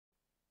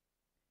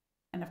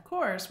And of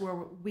course, where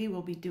we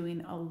will be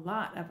doing a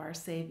lot of our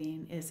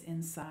saving is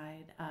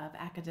inside of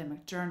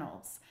academic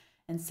journals.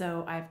 And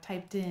so I've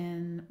typed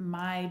in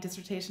my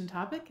dissertation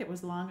topic. It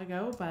was long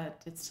ago,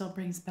 but it still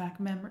brings back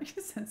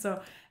memories. And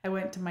so I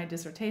went to my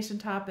dissertation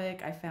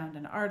topic. I found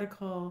an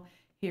article.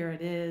 Here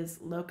it is,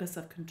 locus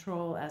of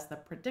control as the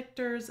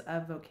predictors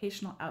of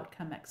vocational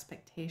outcome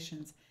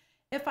expectations.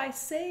 If I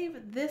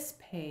save this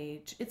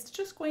page, it's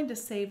just going to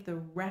save the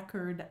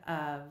record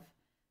of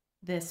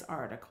this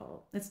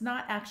article. It's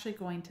not actually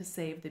going to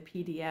save the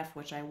PDF,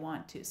 which I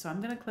want to. So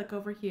I'm going to click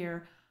over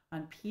here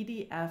on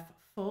PDF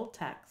full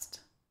text.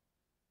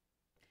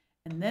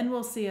 And then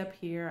we'll see up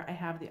here, I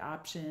have the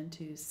option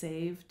to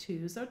save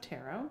to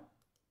Zotero.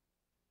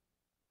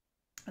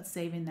 It's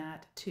saving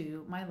that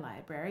to my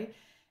library.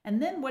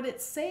 And then what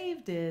it's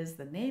saved is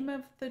the name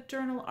of the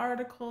journal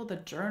article, the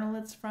journal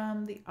it's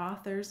from, the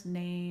author's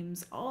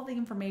names, all the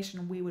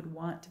information we would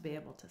want to be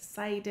able to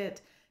cite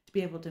it, to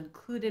be able to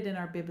include it in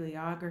our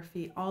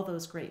bibliography, all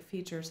those great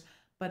features.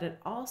 But it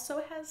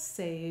also has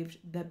saved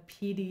the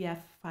PDF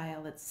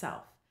file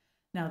itself.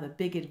 Now, the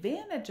big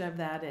advantage of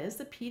that is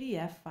the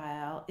PDF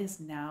file is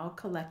now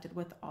collected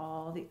with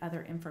all the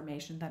other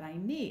information that I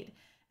need.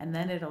 And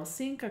then it'll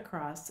sync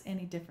across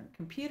any different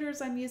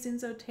computers I'm using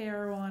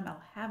Zotero on.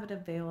 I'll have it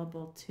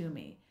available to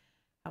me.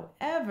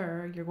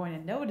 However, you're going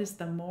to notice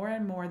the more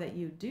and more that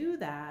you do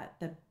that,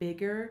 the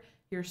bigger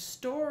your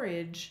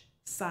storage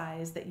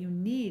size that you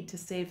need to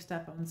save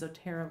stuff on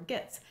Zotero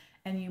gets.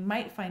 And you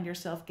might find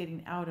yourself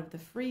getting out of the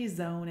free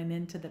zone and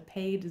into the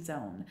paid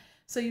zone.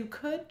 So you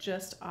could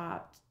just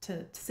opt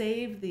to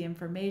save the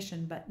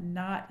information, but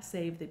not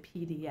save the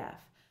PDF.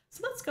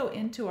 So let's go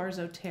into our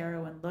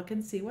Zotero and look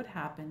and see what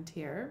happened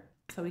here.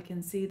 So we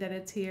can see that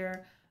it's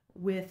here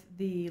with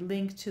the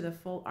link to the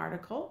full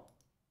article.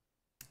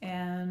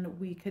 And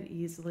we could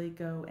easily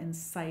go and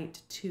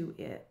cite to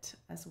it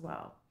as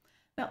well.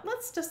 Now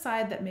let's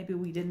decide that maybe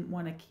we didn't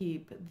want to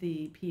keep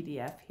the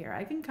PDF here.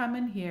 I can come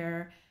in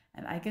here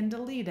and I can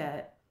delete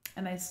it,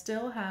 and I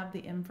still have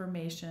the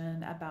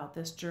information about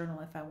this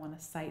journal if I want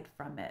to cite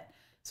from it.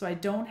 So I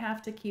don't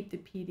have to keep the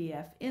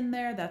PDF in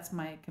there. That's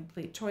my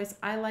complete choice.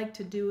 I like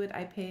to do it.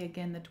 I pay,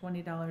 again, the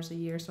 $20 a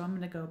year, so I'm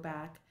going to go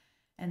back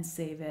and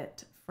save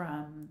it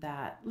from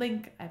that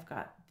link. I've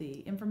got the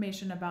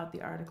information about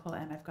the article,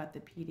 and I've got the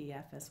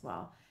PDF as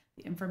well,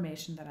 the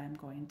information that I'm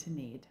going to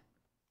need.